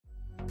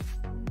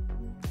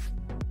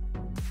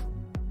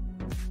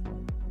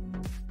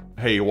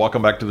Hey,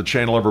 welcome back to the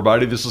channel,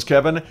 everybody. This is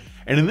Kevin,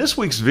 and in this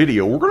week's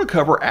video, we're going to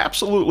cover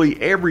absolutely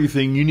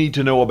everything you need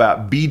to know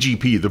about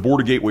BGP, the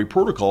Border Gateway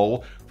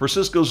Protocol, for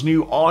Cisco's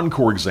new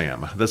ENCOR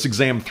exam. That's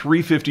exam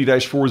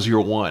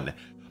 350-401.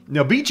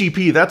 Now,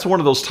 BGP, that's one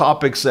of those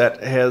topics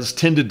that has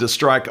tended to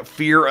strike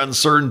fear,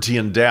 uncertainty,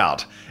 and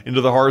doubt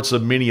into the hearts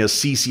of many a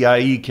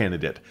CCIE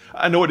candidate.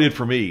 I know it did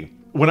for me.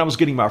 When I was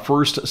getting my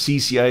first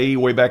CCIE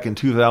way back in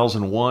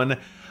 2001,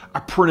 I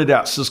printed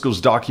out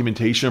Cisco's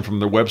documentation from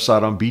their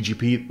website on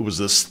BGP. It was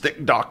this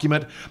thick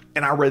document,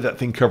 and I read that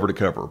thing cover to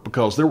cover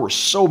because there were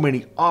so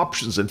many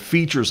options and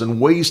features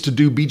and ways to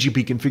do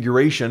BGP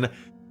configuration.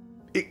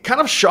 It kind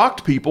of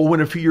shocked people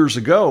when a few years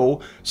ago,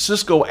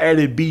 Cisco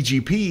added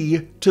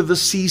BGP to the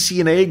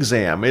CCNA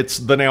exam. It's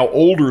the now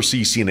older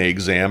CCNA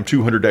exam,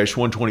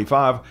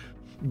 200-125.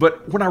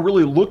 But when I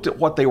really looked at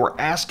what they were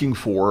asking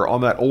for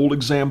on that old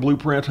exam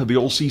blueprint of the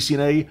old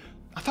CCNA,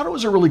 I thought it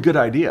was a really good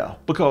idea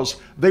because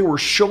they were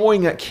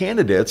showing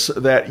candidates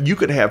that you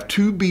could have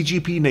two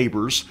BGP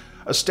neighbors,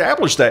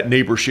 establish that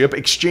neighborship,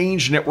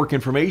 exchange network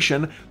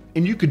information,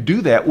 and you could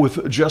do that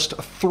with just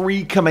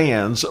 3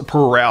 commands per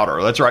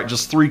router. That's right,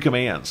 just 3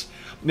 commands.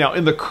 Now,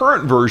 in the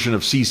current version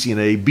of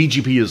CCNA,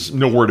 BGP is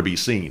nowhere to be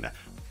seen,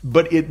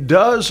 but it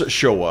does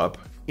show up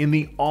in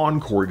the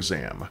ENCOR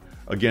exam.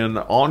 Again,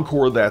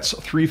 ENCOR, that's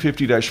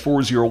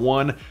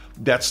 350-401.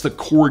 That's the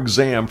core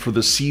exam for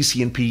the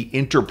CCNP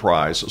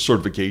Enterprise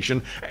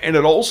certification, and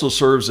it also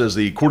serves as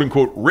the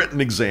quote-unquote written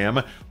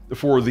exam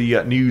for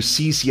the new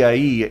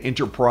CCIE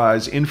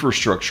Enterprise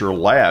Infrastructure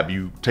Lab.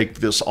 You take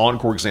this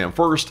ENCOR exam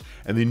first,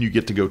 and then you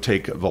get to go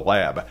take the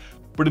lab.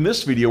 But in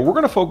this video, we're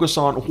going to focus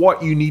on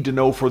what you need to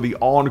know for the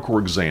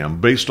ENCOR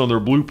exam based on their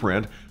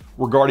blueprint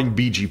regarding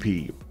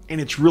BGP. And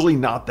it's really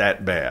not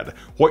that bad.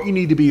 What you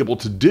need to be able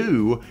to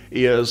do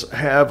is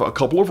have a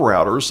couple of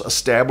routers,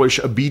 establish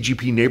a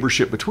BGP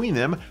neighborship between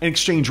them, and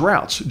exchange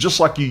routes,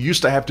 just like you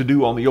used to have to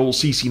do on the old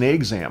CCNA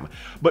exam.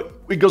 But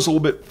it goes a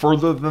little bit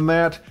further than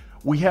that.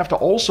 We have to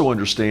also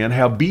understand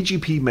how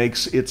BGP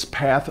makes its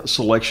path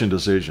selection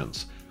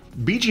decisions.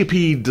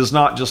 BGP does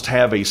not just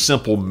have a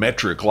simple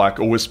metric like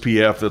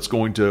OSPF that's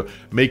going to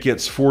make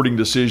its forwarding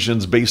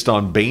decisions based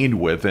on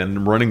bandwidth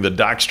and running the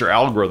Dijkstra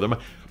algorithm.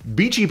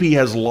 BGP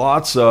has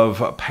lots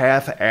of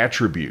path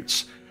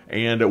attributes,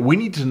 and we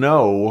need to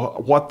know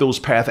what those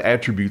path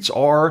attributes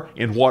are,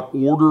 in what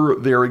order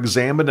they're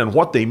examined, and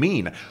what they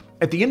mean.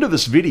 At the end of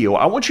this video,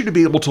 I want you to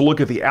be able to look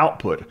at the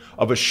output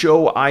of a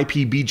show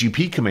IP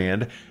BGP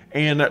command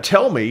and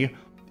tell me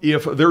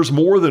if there's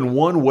more than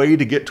one way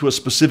to get to a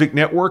specific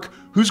network,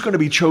 who's going to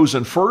be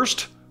chosen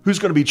first, who's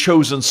going to be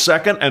chosen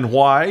second and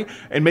why,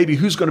 and maybe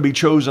who's going to be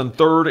chosen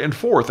third and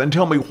fourth, and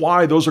tell me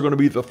why those are going to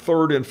be the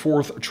third and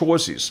fourth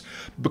choices.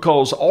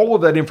 Because all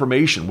of that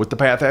information with the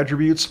path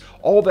attributes,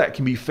 all that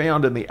can be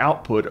found in the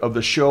output of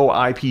the show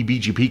IP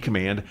BGP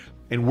command,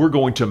 and we're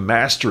going to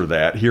master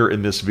that here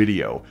in this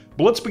video.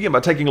 But let's begin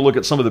by taking a look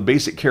at some of the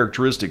basic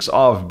characteristics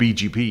of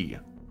BGP.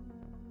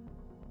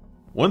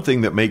 One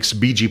thing that makes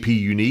BGP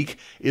unique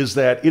is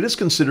that it is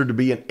considered to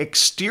be an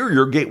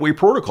exterior gateway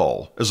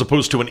protocol as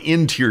opposed to an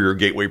interior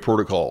gateway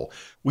protocol.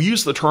 We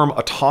use the term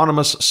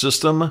autonomous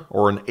system,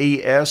 or an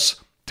AS,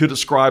 to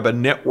describe a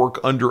network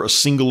under a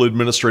single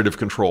administrative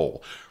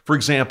control. For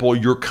example,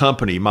 your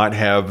company might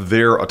have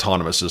their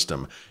autonomous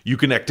system. You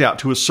connect out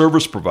to a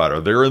service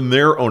provider. They're in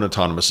their own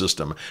autonomous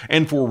system.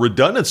 And for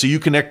redundancy, you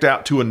connect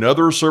out to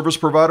another service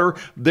provider.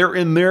 They're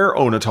in their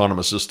own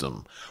autonomous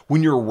system.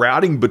 When you're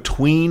routing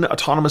between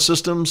autonomous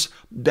systems,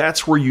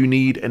 that's where you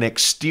need an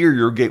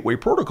exterior gateway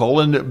protocol,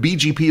 and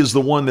BGP is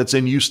the one that's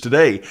in use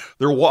today.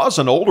 There was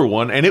an older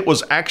one, and it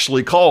was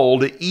actually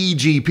called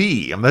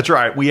EGP. That's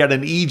right, we had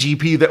an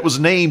EGP that was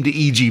named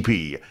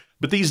EGP.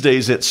 But these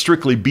days, it's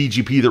strictly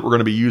BGP that we're going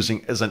to be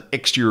using as an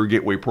exterior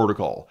gateway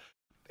protocol.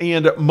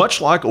 And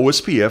much like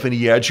OSPF and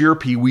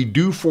eBGP, we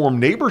do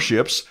form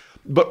neighborships,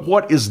 but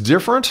what is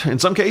different in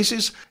some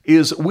cases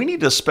is we need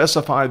to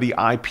specify the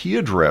IP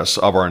address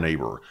of our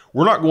neighbor.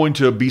 We're not going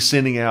to be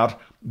sending out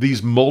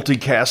these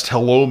multicast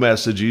hello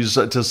messages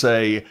to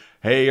say,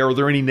 hey, are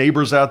there any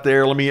neighbors out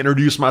there? Let me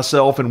introduce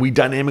myself, and we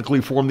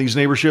dynamically form these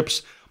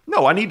neighborships.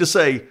 No, I need to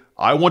say,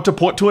 I want to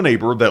point to a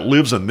neighbor that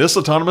lives in this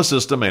autonomous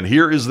system, and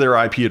here is their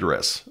IP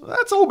address.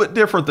 That's a little bit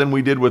different than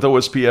we did with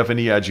OSPF and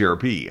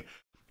eBGP.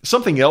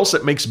 Something else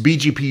that makes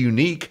BGP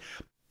unique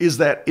is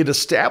that it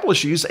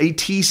establishes a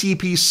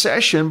TCP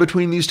session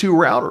between these two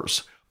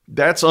routers.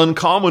 That's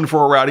uncommon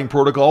for a routing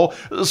protocol.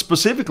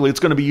 Specifically, it's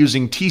going to be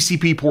using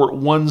TCP port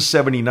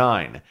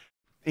 179.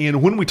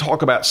 And when we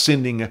talk about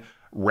sending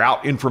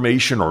route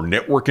information or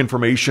network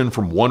information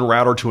from one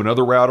router to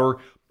another router,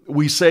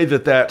 we say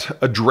that that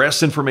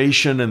address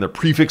information and the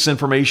prefix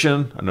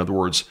information, in other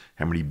words,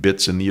 how many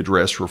bits in the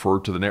address refer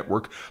to the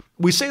network,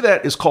 we say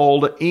that is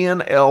called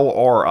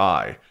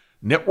NLRI,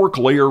 Network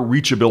Layer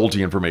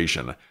Reachability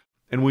Information.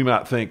 And we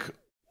might think,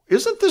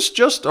 isn't this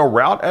just a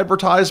route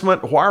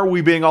advertisement? Why are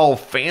we being all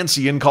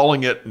fancy and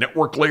calling it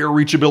Network Layer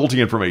Reachability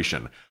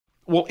Information?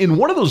 Well, in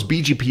one of those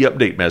BGP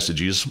update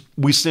messages,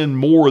 we send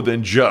more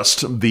than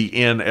just the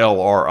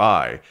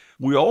NLRI.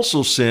 We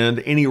also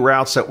send any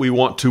routes that we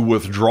want to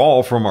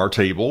withdraw from our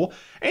table,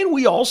 and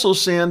we also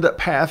send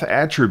path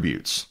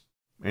attributes.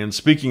 And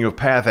speaking of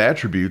path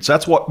attributes,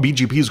 that's what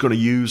BGP is going to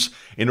use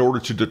in order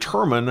to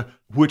determine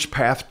which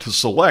path to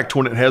select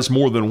when it has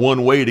more than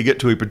one way to get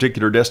to a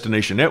particular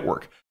destination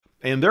network.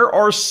 And there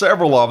are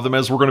several of them,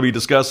 as we're going to be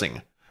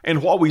discussing.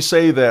 And while we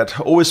say that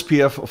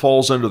OSPF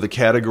falls under the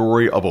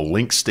category of a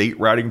link state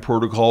routing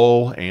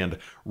protocol and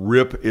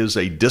RIP is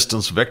a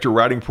distance vector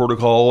routing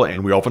protocol,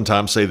 and we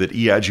oftentimes say that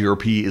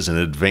eIGRP is an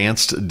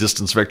advanced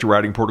distance vector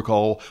routing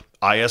protocol,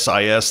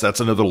 ISIS, that's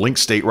another link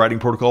state routing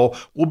protocol,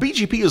 well,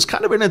 BGP is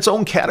kind of in its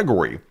own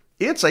category.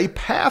 It's a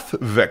path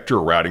vector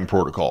routing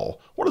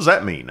protocol. What does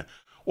that mean?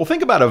 Well,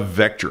 think about a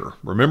vector.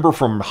 Remember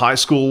from high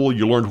school,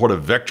 you learned what a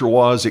vector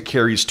was. It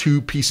carries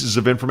two pieces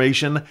of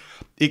information.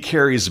 It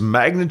carries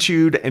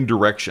magnitude and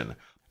direction.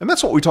 And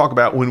that's what we talk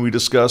about when we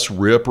discuss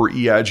RIP or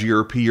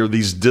eIGRP or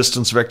these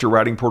distance vector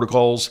routing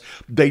protocols.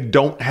 They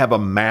don't have a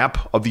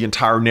map of the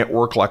entire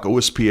network like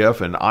OSPF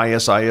and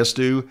ISIS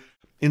do.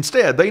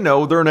 Instead, they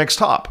know their next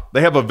hop.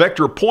 They have a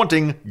vector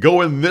pointing,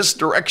 go in this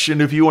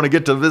direction if you want to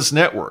get to this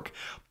network.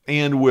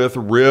 And with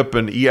RIP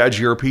and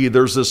eIGRP,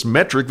 there's this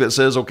metric that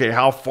says, okay,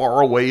 how far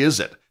away is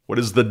it? What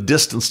is the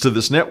distance to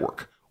this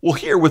network? Well,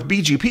 here with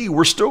BGP,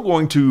 we're still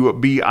going to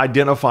be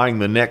identifying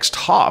the next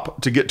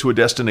hop to get to a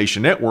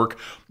destination network,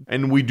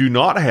 and we do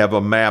not have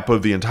a map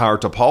of the entire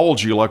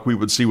topology like we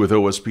would see with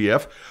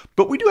OSPF,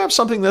 but we do have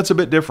something that's a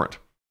bit different.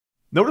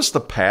 Notice the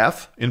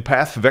path in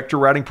path vector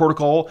routing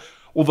protocol.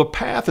 Well, the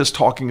path is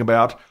talking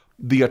about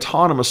the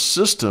autonomous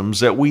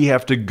systems that we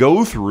have to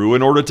go through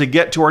in order to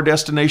get to our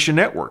destination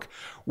network.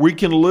 We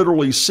can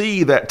literally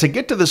see that to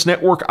get to this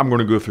network, I'm going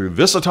to go through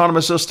this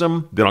autonomous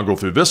system, then I'll go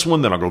through this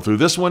one, then I'll go through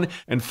this one,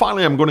 and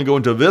finally I'm going to go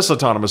into this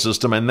autonomous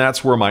system, and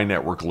that's where my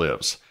network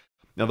lives.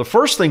 Now, the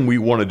first thing we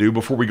want to do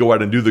before we go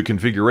out and do the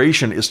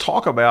configuration is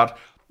talk about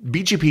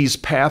BGP's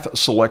path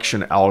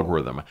selection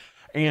algorithm.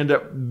 And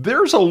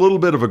there's a little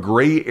bit of a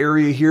gray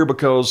area here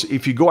because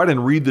if you go out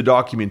and read the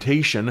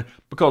documentation,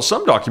 because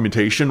some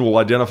documentation will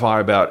identify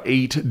about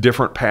 8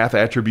 different path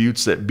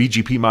attributes that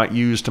BGP might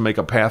use to make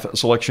a path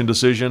selection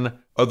decision.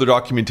 Other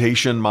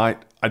documentation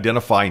might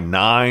identify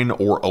 9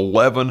 or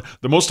 11.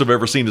 The most I've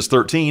ever seen is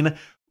 13.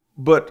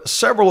 But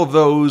several of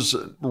those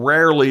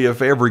rarely,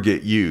 if ever,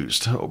 get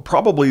used.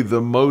 Probably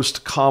the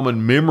most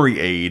common memory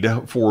aid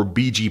for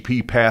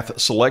BGP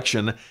path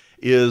selection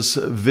is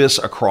this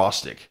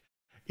acrostic.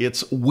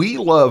 It's, we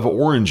love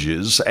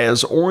oranges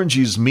as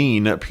oranges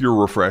mean pure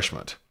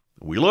refreshment.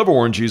 We love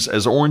oranges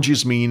as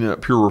oranges mean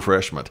pure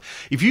refreshment.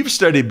 If you've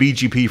studied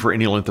BGP for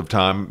any length of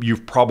time,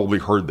 you've probably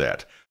heard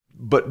that.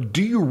 But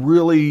do you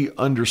really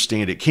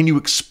understand it? Can you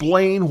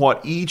explain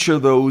what each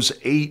of those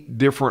 8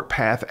 different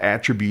path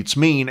attributes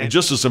mean? And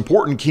just as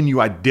important, can you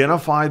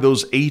identify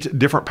those 8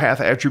 different path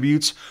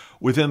attributes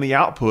within the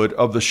output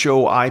of the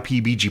show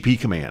IP BGP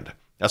command?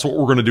 That's what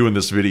we're going to do in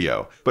this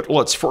video. But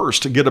let's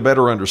first get a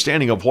better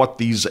understanding of what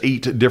these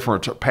 8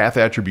 different path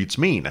attributes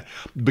mean,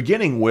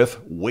 beginning with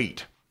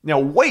wait. Now,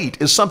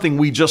 wait is something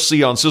we just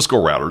see on Cisco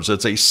routers.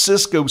 It's a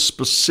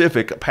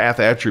Cisco-specific path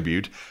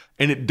attribute,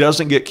 and it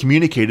doesn't get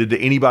communicated to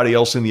anybody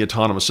else in the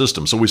autonomous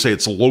system. So we say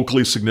it's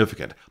locally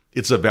significant.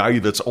 It's a value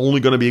that's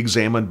only going to be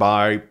examined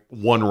by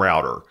one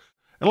router.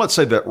 And let's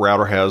say that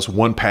router has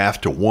one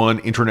path to one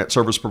internet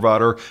service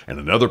provider and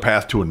another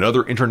path to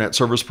another internet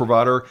service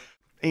provider.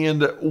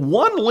 And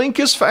one link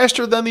is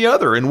faster than the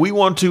other, and we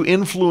want to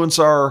influence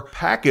our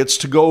packets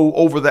to go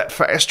over that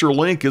faster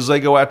link as they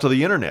go out to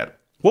the internet.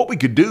 What we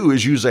could do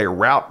is use a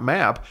route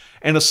map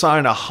and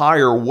assign a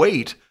higher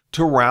weight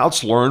to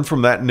routes learned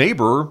from that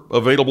neighbor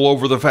available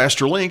over the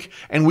faster link,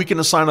 and we can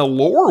assign a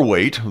lower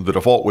weight, the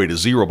default weight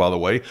is 0 by the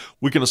way,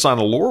 we can assign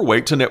a lower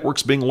weight to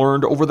networks being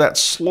learned over that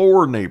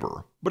slower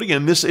neighbor. But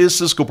again, this is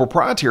Cisco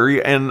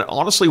proprietary, and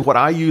honestly what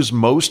I use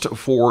most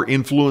for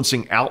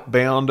influencing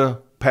outbound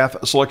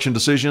path selection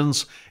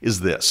decisions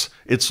is this.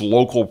 It's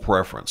local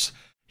preference.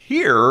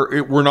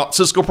 Here, we're not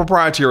Cisco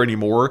proprietary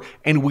anymore,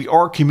 and we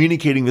are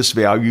communicating this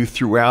value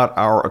throughout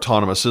our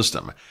autonomous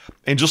system.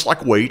 And just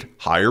like wait,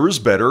 higher is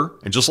better,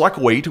 and just like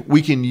wait,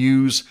 we can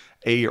use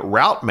a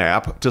route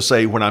map to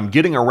say when I'm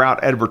getting a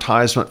route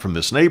advertisement from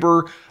this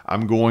neighbor,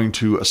 I'm going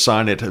to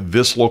assign it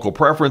this local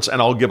preference, and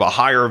I'll give a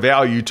higher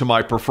value to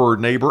my preferred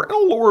neighbor and a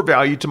lower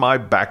value to my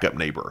backup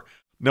neighbor.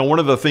 Now, one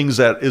of the things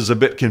that is a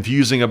bit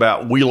confusing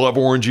about we love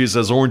oranges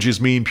as oranges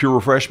mean pure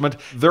refreshment,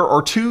 there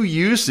are 2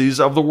 uses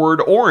of the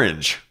word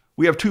orange.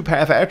 We have 2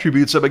 path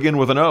attributes that begin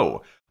with an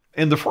O.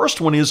 And the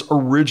first one is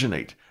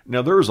originate.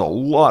 Now, there's a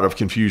lot of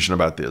confusion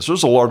about this.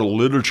 There's a lot of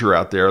literature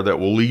out there that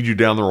will lead you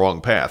down the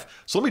wrong path.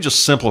 So let me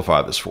just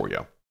simplify this for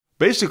you.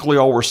 Basically,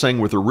 all we're saying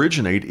with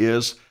originate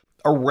is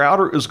a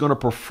router is going to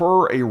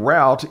prefer a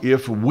route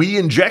if we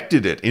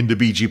injected it into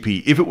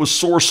BGP. If it was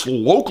sourced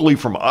locally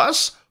from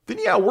us, then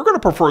yeah, we're going to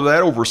prefer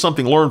that over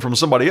something learned from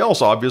somebody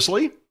else,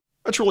 obviously.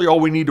 That's really all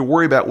we need to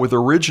worry about with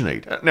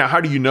originate. Now, how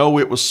do you know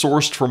it was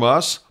sourced from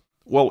us?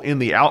 Well, in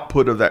the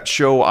output of that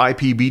show IP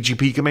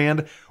BGP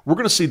command, we're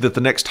going to see that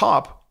the next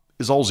hop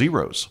is all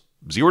zeros.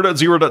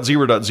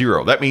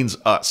 0.0.0.0. That means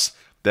us.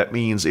 That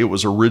means it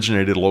was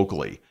originated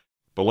locally.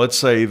 But let's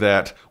say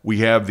that we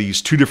have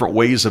these two different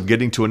ways of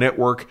getting to a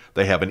network.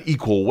 They have an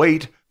equal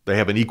weight. They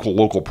have an equal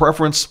local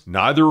preference.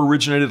 Neither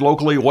originated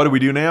locally. What do we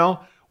do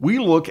now? We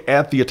look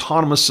at the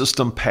autonomous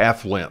system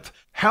path length.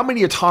 How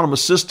many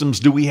autonomous systems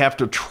do we have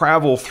to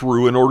travel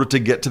through in order to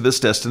get to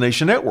this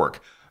destination network?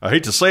 I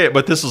hate to say it,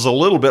 but this is a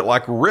little bit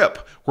like RIP,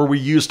 where we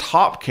used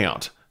hop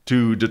count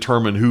to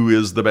determine who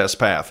is the best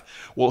path.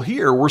 Well,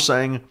 here we're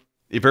saying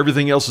if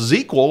everything else is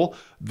equal,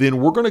 then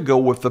we're going to go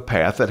with the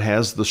path that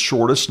has the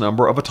shortest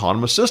number of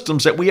autonomous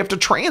systems that we have to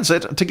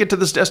transit to get to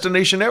this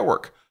destination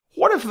network.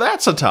 What if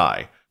that's a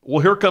tie?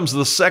 Well, here comes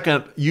the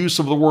second use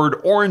of the word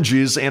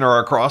oranges in our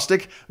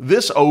acrostic.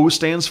 This O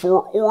stands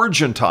for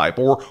origin type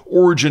or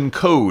origin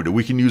code.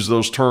 We can use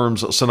those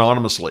terms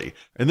synonymously.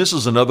 And this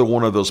is another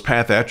one of those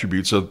path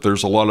attributes that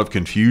there's a lot of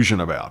confusion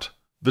about.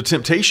 The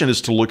temptation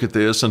is to look at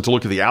this and to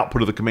look at the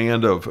output of the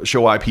command of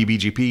show IP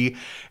BGP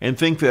and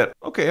think that,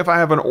 okay, if I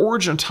have an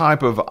origin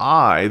type of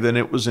I, then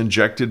it was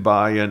injected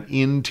by an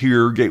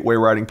in-tier gateway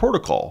routing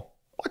protocol,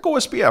 like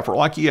OSPF or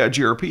like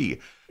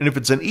eGRP. And if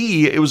it's an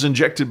E, it was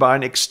injected by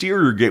an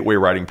exterior gateway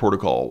routing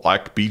protocol,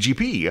 like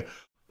BGP.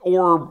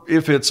 Or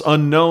if it's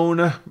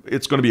unknown,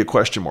 it's going to be a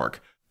question mark.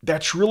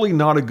 That's really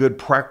not a good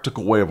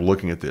practical way of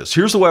looking at this.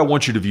 Here's the way I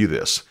want you to view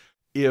this.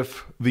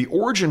 If the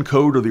origin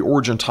code or the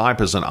origin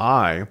type is an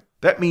I,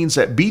 that means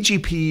that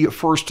BGP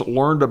first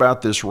learned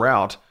about this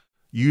route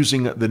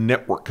using the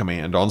network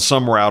command on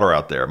some router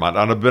out there. It might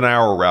not have been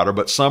our router,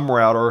 but some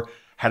router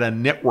had a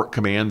network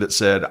command that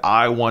said,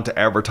 I want to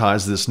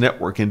advertise this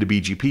network into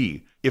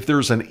BGP. If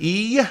there's an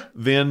E,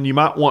 then you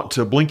might want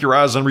to blink your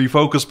eyes and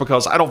refocus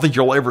because I don't think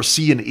you'll ever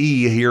see an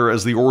E here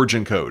as the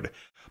origin code.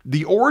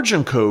 The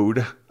origin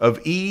code of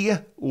E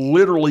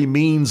literally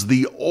means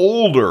the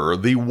older,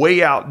 the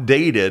way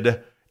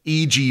outdated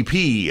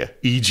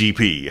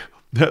eGP,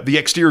 the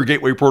exterior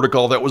gateway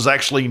protocol that was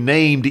actually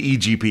named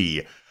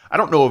eGP. I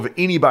don't know of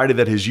anybody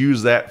that has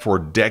used that for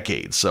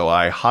decades, so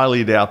I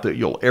highly doubt that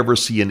you'll ever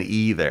see an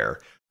E there.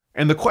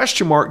 And the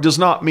question mark does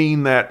not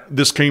mean that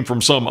this came from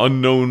some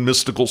unknown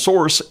mystical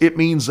source. It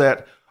means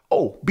that,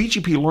 oh,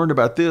 BGP learned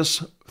about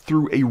this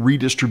through a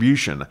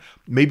redistribution.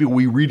 Maybe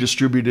we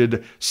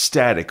redistributed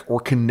static or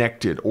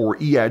connected or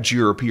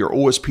eIGRP or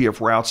OSPF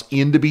routes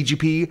into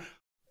BGP.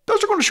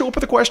 Those are going to show up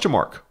with a question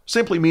mark,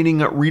 simply meaning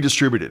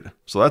redistributed.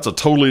 So that's a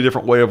totally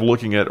different way of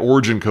looking at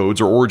origin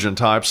codes or origin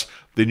types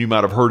than you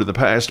might have heard in the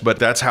past, but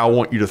that's how I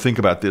want you to think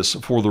about this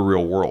for the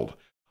real world.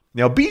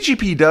 Now,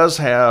 BGP does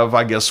have,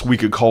 I guess we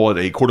could call it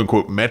a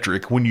quote-unquote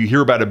metric. When you hear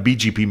about a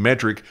BGP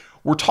metric,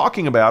 we're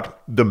talking about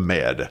the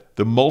MED,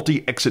 the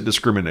multi-exit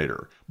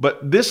discriminator.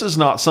 But this is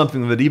not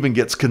something that even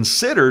gets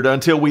considered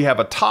until we have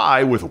a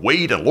tie with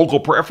weight and local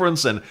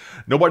preference and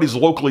nobody's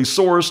locally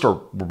sourced,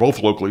 or we're both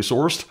locally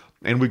sourced,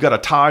 and we've got a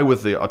tie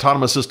with the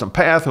autonomous system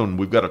path, and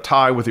we've got a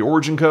tie with the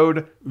origin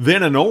code.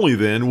 Then and only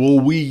then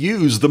will we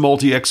use the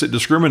multi-exit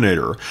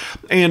discriminator.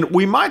 And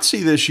we might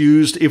see this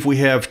used if we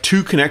have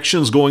two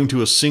connections going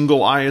to a single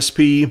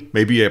ISP,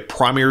 maybe a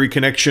primary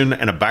connection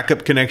and a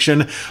backup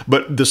connection,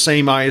 but the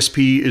same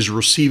ISP is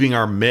receiving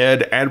our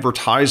MED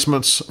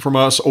advertisements from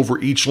us over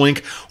each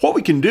link. What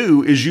we can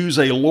do is use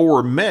a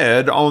lower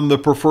MED on the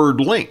preferred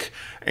link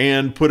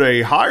and put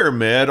a higher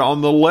MED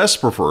on the less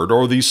preferred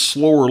or the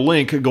slower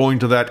link going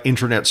to that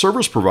internet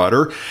service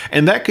provider,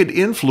 and that could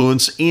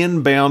influence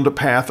inbound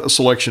path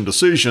selection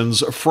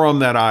decisions from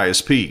that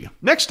ISP.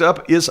 Next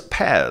up is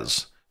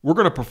paths. We're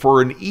going to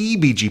prefer an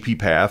eBGP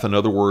path, in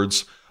other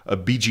words, a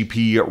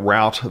BGP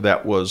route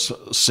that was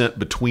sent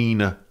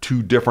between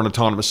two different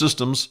autonomous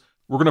systems.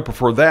 We're going to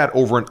prefer that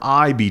over an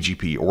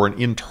iBGP or an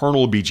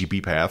internal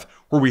BGP path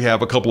where we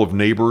have a couple of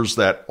neighbors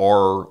that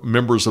are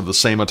members of the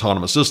same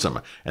autonomous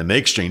system and they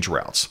exchange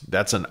routes.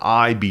 That's an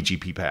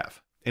iBGP path.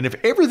 And if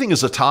everything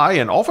is a tie,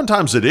 and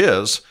oftentimes it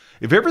is,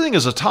 if everything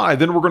is a tie,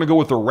 then we're going to go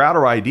with the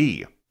router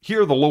ID.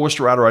 Here, the lowest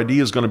router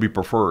ID is going to be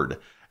preferred.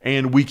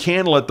 And we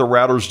can let the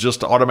routers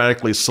just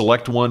automatically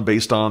select one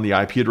based on the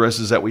IP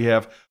addresses that we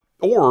have,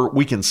 or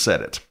we can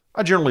set it.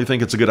 I generally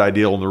think it's a good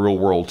idea in the real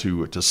world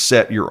to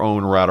set your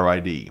own router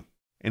ID.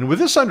 And with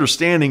this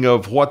understanding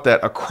of what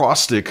that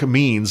acrostic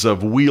means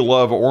of we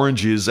love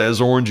oranges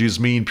as oranges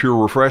mean pure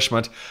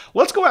refreshment,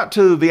 let's go out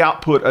to the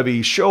output of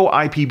a show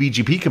IP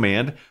BGP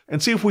command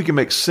and see if we can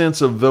make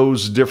sense of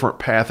those different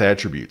path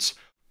attributes.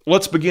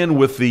 Let's begin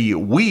with the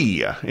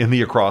we in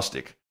the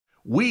acrostic.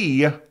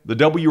 We, the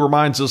W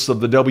reminds us of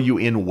the W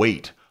in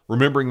weight,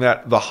 remembering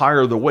that the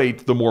higher the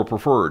weight, the more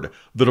preferred.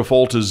 The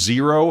default is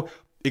 0,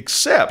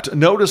 except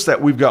notice that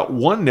we've got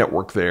one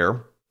network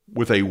there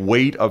with a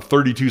weight of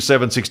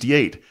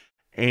 32,768,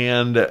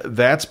 and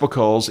that's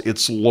because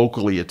it's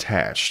locally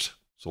attached.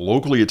 So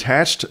locally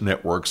attached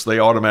networks, they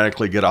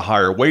automatically get a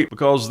higher weight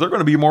because they're going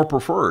to be more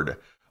preferred.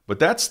 But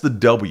that's the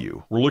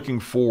W. We're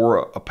looking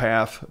for a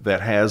path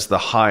that has the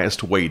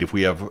highest weight if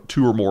we have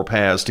two or more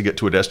paths to get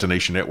to a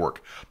destination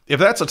network. If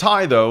that's a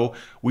tie, though,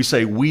 we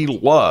say we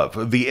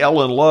love. The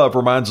L in love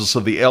reminds us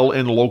of the L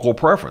in local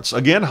preference.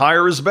 Again,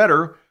 higher is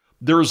better,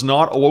 There is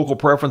not a local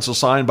preference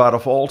assigned by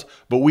default,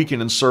 but we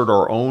can insert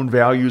our own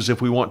values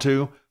if we want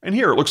to. And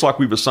here it looks like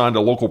we've assigned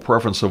a local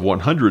preference of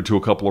 100 to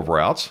a couple of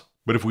routes.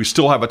 But if we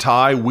still have a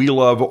tie, we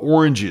love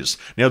oranges.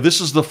 Now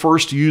this is the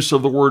first use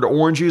of the word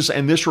oranges,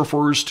 and this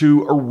refers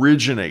to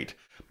originate.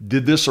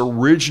 Did this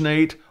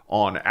originate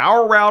on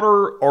our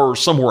router or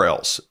somewhere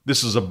else?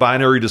 This is a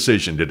binary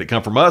decision. Did it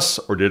come from us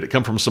or did it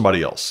come from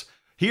somebody else?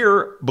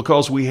 Here,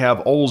 because we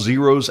have all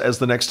zeros as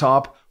the next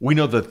hop, we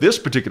know that this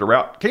particular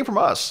route came from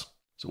us.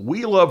 So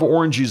we love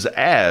oranges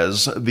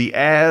as the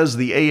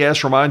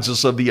AS reminds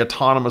us of the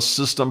autonomous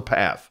system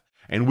path.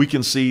 And we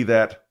can see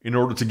that in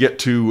order to get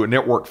to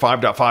network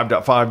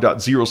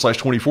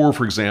 5.5.5.0/24,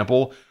 for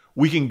example,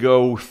 we can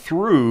go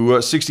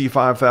through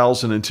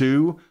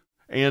 65,002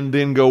 and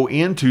then go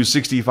into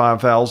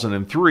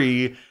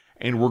 65,003,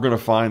 and we're going to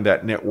find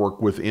that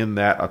network within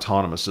that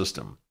autonomous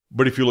system.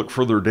 But if you look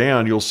further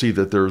down, you'll see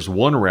that there's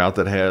one route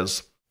that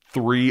has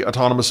 3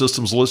 autonomous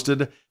systems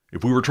listed.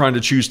 If we were trying to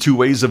choose 2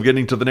 ways of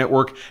getting to the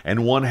network,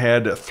 and one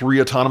had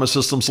 3 autonomous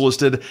systems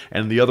listed,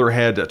 and the other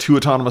had 2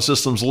 autonomous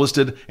systems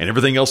listed, and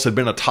everything else had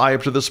been a tie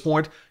up to this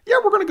point, yeah,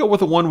 we're going to go with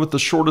the one with the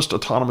shortest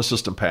autonomous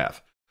system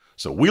path.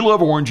 So we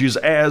love oranges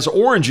as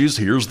oranges.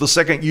 Here's the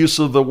second use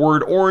of the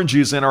word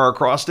oranges in our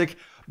acrostic.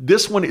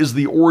 This one is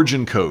the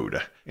origin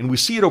code, and we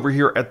see it over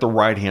here at the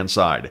right-hand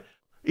side.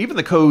 Even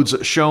the codes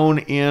shown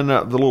in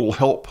the little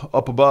help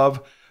up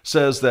above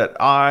says that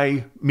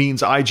I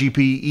means IGP,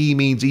 E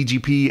means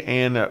EGP,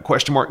 and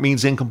question mark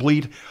means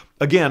incomplete.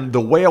 Again, the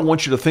way I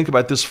want you to think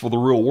about this for the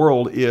real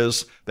world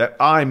is that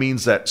I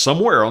means that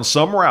somewhere on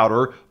some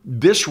router,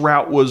 this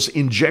route was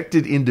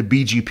injected into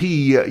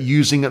BGP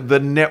using the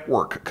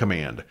network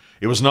command.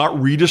 It was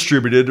not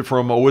redistributed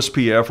from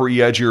OSPF or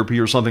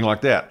eIGRP or something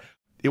like that.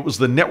 It was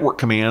the network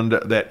command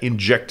that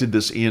injected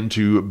this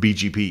into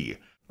BGP.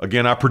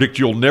 Again, I predict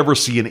you'll never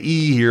see an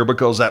E here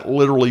because that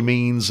literally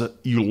means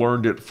you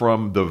learned it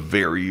from the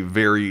very,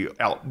 very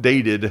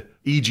outdated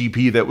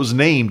EGP that was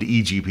named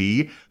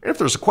EGP. And if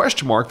there's a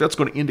question mark, that's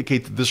going to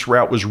indicate that this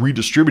route was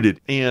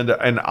redistributed. And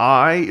an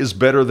I is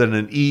better than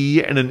an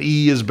E, and an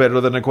E is better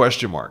than a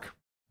question mark.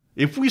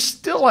 If we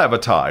still have a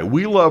tie,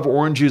 we love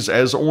oranges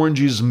as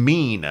oranges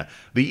mean.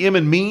 The M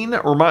in mean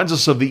reminds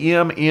us of the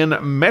M in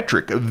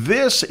metric.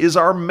 This is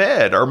our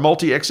MED, our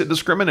multi-exit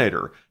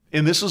discriminator.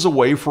 And this is a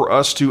way for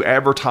us to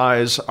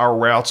advertise our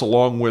routes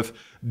along with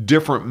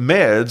different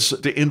MEDs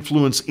to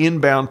influence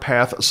inbound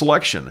path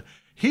selection.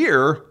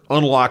 Here,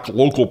 unlike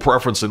local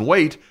preference and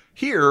weight,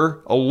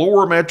 here a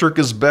lower metric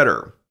is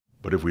better.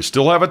 But if we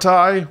still have a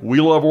tie, we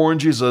love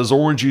oranges as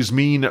oranges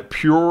mean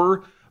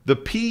pure. The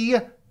P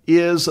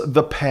is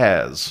the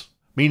PAS,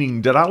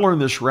 meaning did I learn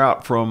this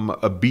route from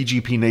a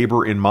BGP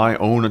neighbor in my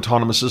own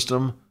autonomous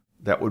system?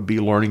 That would be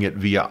learning it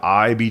via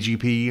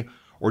eBGP.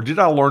 Or did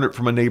I learn it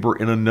from a neighbor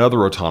in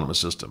another autonomous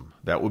system?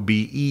 That would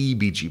be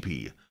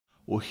eBGP.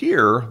 Well,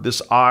 here, this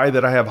I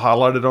that I have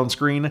highlighted on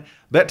screen,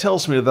 that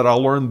tells me that I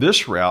learned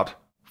this route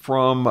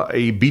from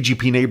a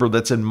BGP neighbor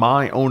that's in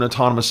my own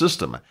autonomous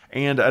system.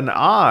 And an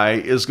I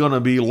is going to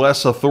be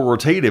less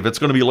authoritative. It's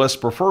going to be less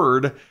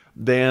preferred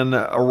than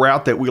a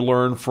route that we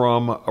learn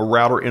from a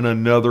router in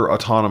another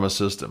autonomous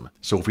system.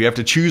 So if we have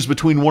to choose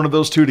between one of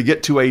those two to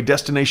get to a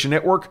destination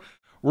network,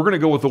 we're going to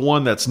go with the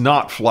one that's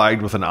not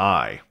flagged with an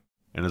I.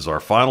 And as our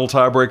final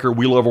tiebreaker,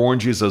 we love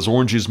oranges as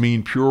oranges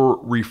mean pure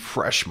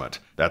refreshment.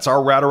 That's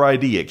our router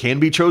ID. It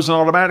can be chosen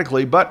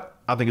automatically, but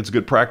I think it's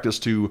good practice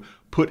to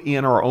put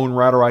in our own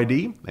router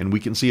ID, and we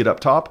can see it up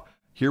top.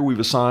 Here we've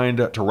assigned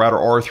to router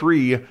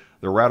R3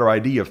 the router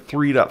ID of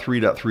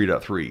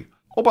 3.3.3.3.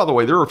 Oh, by the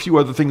way, there are a few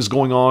other things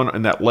going on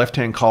in that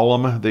left-hand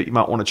column that you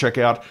might want to check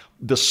out.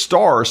 The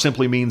star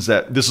simply means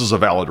that this is a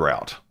valid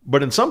route.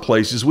 But in some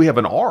places, we have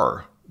an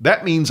R.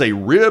 That means a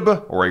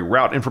RIB, or a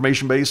route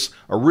information base,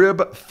 a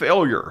RIB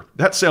failure.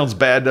 That sounds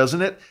bad,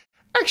 doesn't it?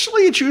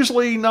 Actually, it's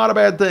usually not a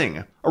bad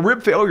thing. A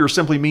RIB failure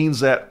simply means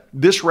that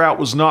this route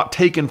was not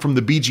taken from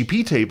the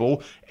BGP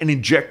table and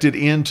injected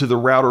into the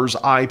router's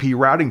IP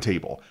routing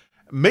table.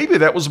 Maybe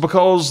that was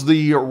because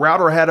the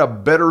router had a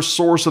better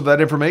source of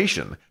that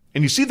information.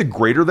 And you see the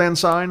greater than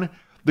sign?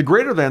 The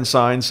greater than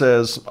sign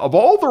says, of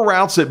all the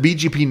routes that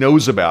BGP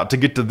knows about to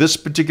get to this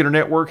particular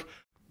network,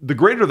 the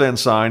greater than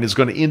sign is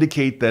going to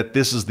indicate that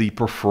this is the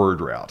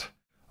preferred route.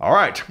 All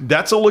right,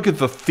 that's a look at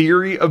the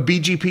theory of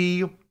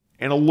BGP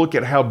and a look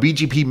at how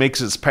BGP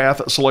makes its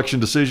path selection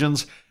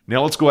decisions.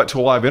 Now let's go out to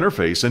a live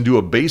interface and do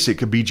a basic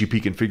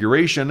BGP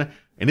configuration,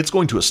 and it's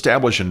going to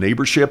establish a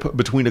neighborship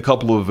between a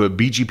couple of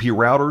BGP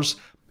routers,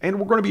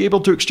 and we're going to be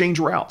able to exchange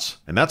routes.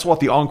 And that's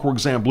what the ENCOR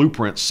exam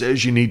blueprint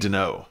says you need to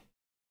know.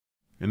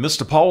 In this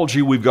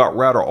topology, we've got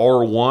router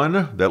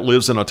R1 that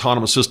lives in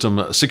autonomous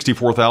system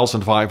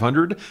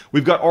 64,500.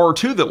 We've got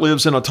R2 that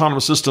lives in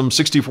autonomous system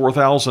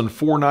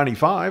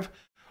 64,495.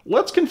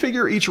 Let's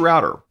configure each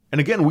router. And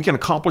again, we can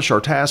accomplish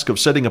our task of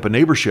setting up a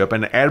neighborship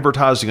and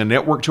advertising a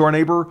network to our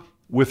neighbor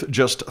with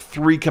just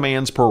 3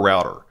 commands per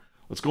router.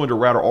 Let's go into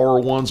router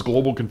R1's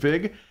global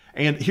config.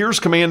 And here's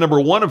command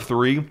number 1 of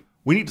 3.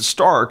 We need to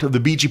start the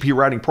BGP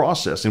routing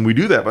process, and we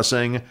do that by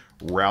saying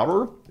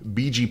router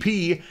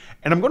BGP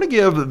And I'm going to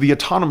give the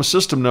autonomous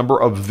system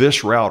number of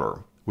this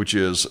router, which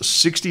is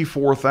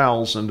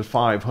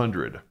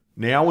 64,500.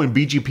 Now in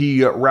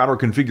BGP router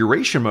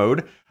configuration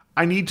mode,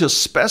 I need to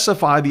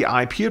specify the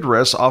IP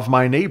address of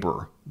my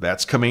neighbor.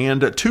 That's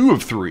command 2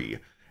 of 3.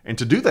 And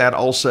to do that,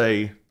 I'll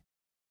say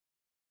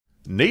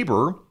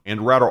neighbor,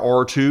 and router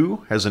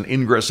R2 has an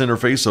ingress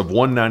interface of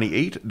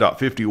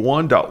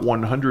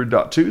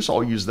 198.51.100.2, so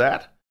I'll use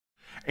that.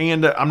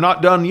 And I'm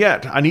not done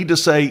yet. I need to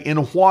say in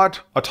what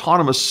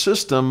autonomous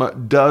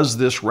system does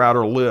this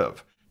router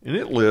live? And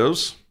it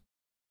lives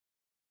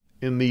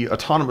in the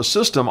autonomous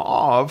system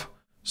of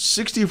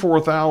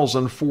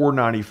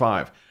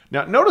 64,495.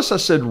 Now notice I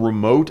said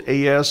remote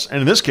AS, and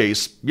in this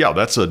case, yeah,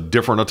 that's a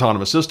different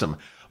autonomous system.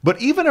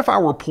 But even if I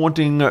were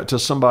pointing to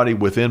somebody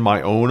within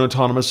my own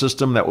autonomous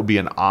system, that would be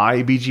an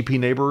eBGP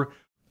neighbor,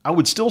 I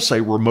would still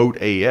say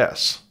remote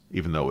AS,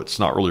 even though it's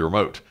not really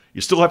remote. You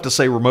still have to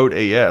say remote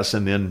AS,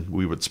 and then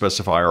we would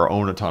specify our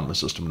own autonomous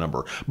system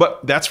number.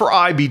 But that's for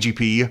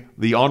eBGP.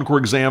 The ENCOR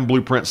exam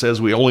blueprint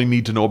says we only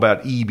need to know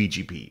about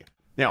eBGP.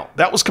 Now,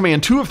 that was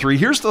command 2 of 3.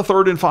 Here's the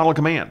third and final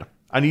command.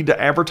 I need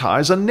to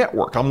advertise a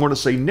network. I'm going to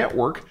say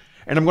network,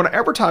 and I'm going to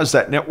advertise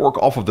that network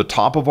off of the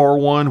top of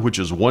R1, which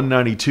is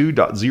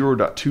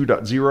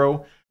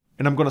 192.0.2.0,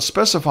 and I'm going to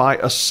specify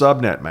a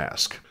subnet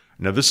mask.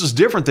 Now, this is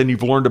different than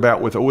you've learned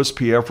about with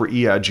OSPF or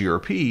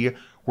eIGRP,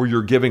 where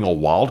you're giving a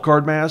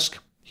wildcard mask.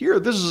 Here,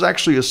 this is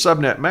actually a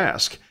subnet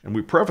mask, and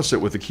we preface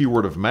it with the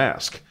keyword of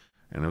mask.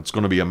 And it's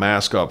going to be a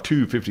mask of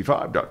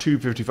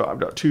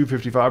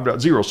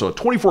 255.255.255.0, so a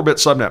 24-bit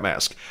subnet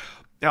mask.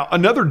 Now,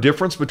 another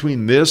difference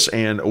between this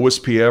and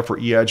OSPF or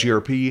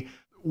eIGRP,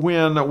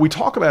 when we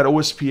talk about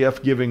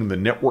OSPF giving the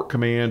network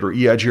command or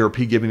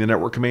eIGRP giving the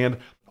network command,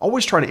 I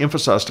always try to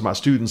emphasize to my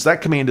students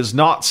that command is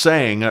not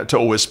saying to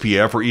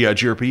OSPF or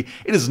eIGRP,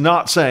 it is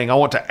not saying I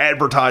want to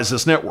advertise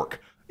this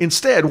network.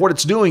 Instead, what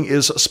it's doing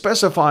is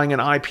specifying an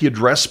IP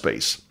address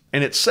space,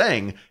 and it's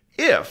saying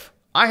if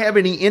I have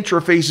any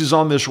interfaces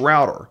on this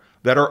router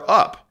that are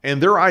up and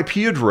their IP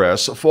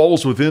address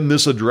falls within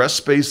this address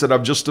space that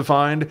I've just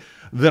defined,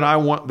 then I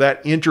want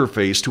that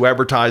interface to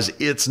advertise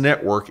its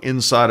network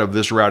inside of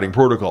this routing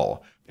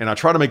protocol. And I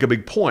try to make a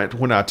big point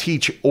when I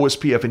teach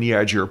OSPF and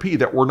eIGRP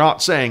that we're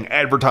not saying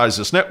advertise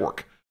this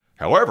network.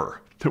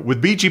 However,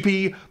 with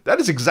BGP, that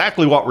is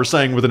exactly what we're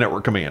saying with the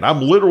network command.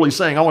 I'm literally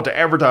saying I want to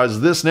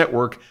advertise this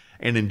network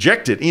and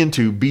inject it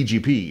into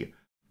BGP.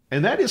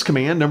 And that is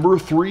command number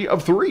 3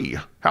 of 3.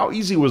 How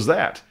easy was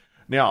that?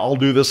 Now, I'll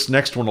do this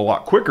next one a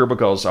lot quicker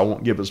because I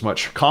won't give as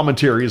much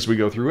commentary as we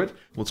go through it.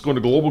 Let's go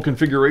into global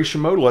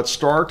configuration mode. Let's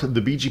start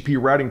the BGP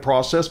routing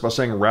process by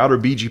saying router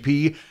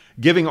BGP,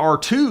 giving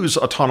R2's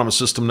autonomous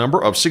system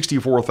number of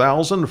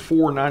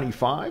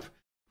 64,495.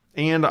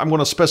 And I'm going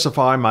to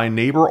specify my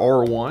neighbor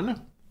R1.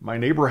 My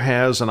neighbor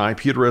has an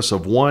IP address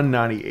of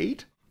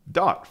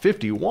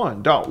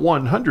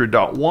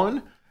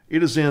 198.51.100.1.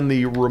 It is in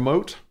the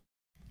remote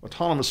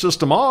autonomous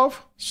system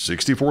of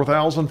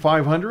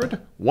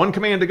 64,500. One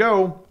command to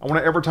go. I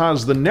want to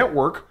advertise the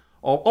network.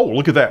 Oh,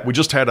 look at that. We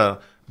just had a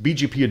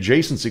BGP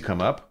adjacency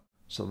come up.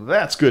 So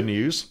that's good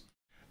news.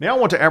 Now I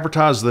want to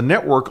advertise the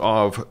network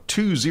of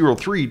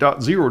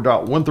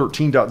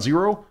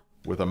 203.0.113.0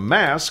 with a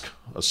mask,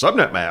 a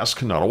subnet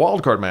mask, not a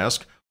wildcard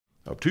mask,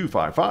 of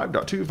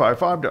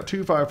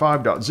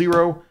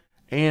 255.255.255.0,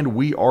 and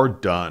we are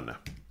done.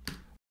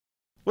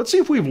 Let's see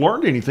if we've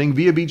learned anything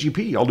via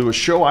BGP. I'll do a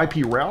show IP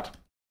route.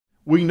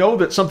 We know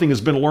that something has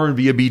been learned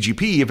via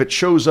BGP if it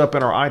shows up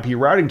in our IP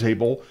routing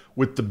table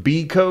with the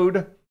B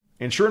code.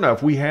 And sure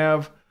enough, we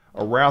have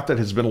a route that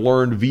has been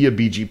learned via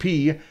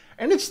BGP,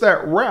 and it's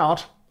that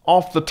route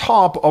off the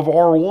top of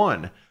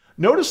R1.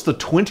 Notice the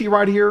 20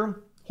 right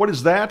here. What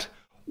is that?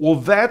 Well,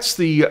 that's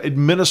the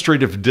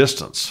administrative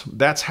distance.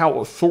 That's how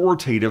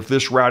authoritative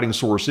this routing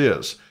source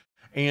is.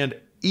 And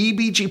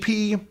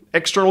eBGP,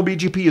 external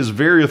BGP, is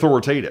very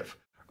authoritative.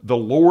 The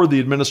lower the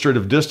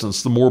administrative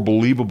distance, the more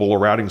believable a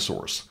routing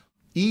source.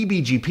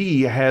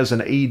 eBGP has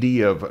an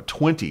AD of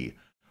 20,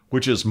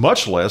 which is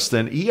much less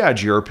than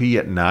eIGRP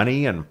at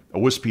 90 and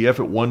OSPF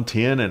at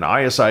 110 and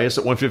ISIS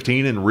at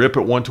 115 and RIP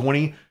at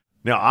 120.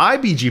 Now,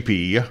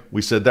 iBGP,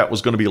 we said that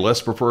was going to be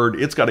less preferred.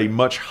 It's got a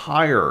much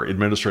higher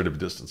administrative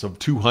distance of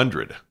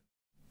 200.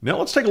 Now,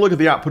 let's take a look at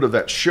the output of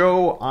that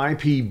show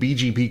IP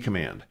BGP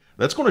command.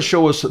 That's going to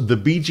show us the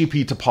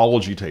BGP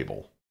topology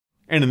table.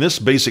 And in this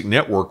basic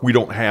network, we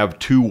don't have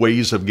two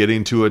ways of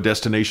getting to a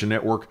destination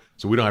network.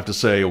 So we don't have to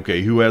say,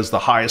 okay, who has the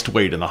highest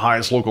weight and the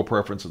highest local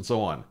preference and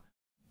so on.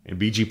 And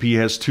BGP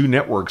has two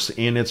networks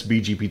in its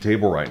BGP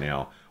table right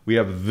now. We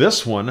have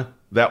this one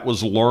that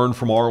was learned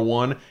from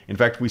R1. In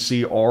fact, we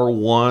see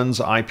R1's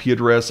IP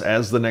address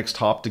as the next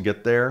hop to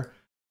get there.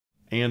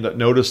 And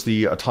notice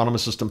the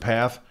autonomous system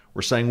path.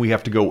 We're saying we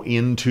have to go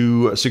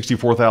into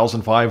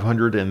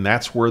 64,500, and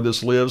that's where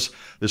this lives.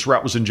 This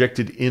route was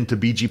injected into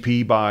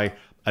BGP by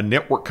a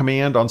network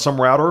command on some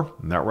router,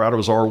 and that router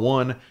was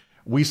R1.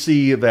 We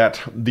see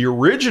that the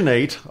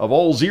originate of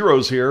all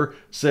zeros here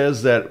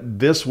says that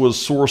this was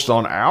sourced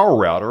on our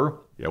router.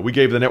 Yeah, we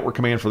gave the network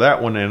command for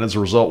that one, and as a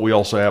result, we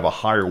also have a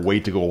higher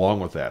weight to go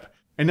along with that.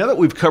 And now that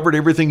we've covered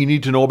everything you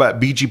need to know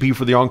about BGP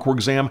for the ENCOR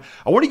exam,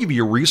 I want to give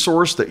you a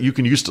resource that you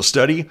can use to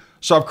study.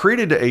 So I've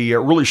created a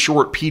really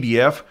short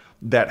PDF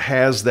that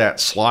has that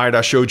slide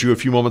I showed you a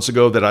few moments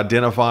ago that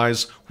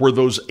identifies where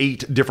those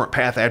 8 different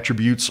path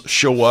attributes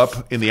show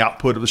up in the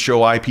output of the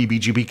show IP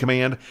BGP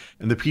command.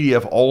 And the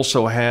PDF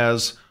also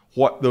has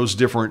what those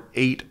different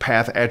 8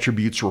 path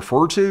attributes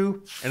refer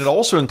to. And it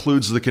also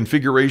includes the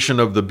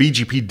configuration of the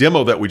BGP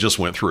demo that we just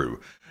went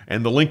through.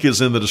 And the link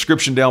is in the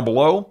description down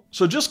below.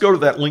 So just go to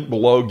that link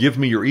below, give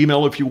me your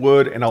email if you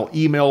would, and I'll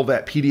email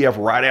that PDF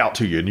right out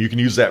to you, and you can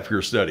use that for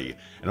your study.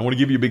 And I want to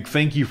give you a big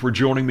thank you for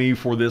joining me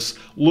for this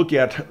look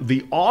at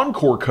the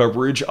ENCOR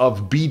coverage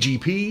of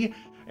BGP.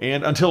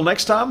 And until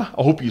next time,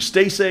 I hope you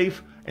stay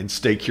safe and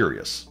stay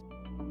curious.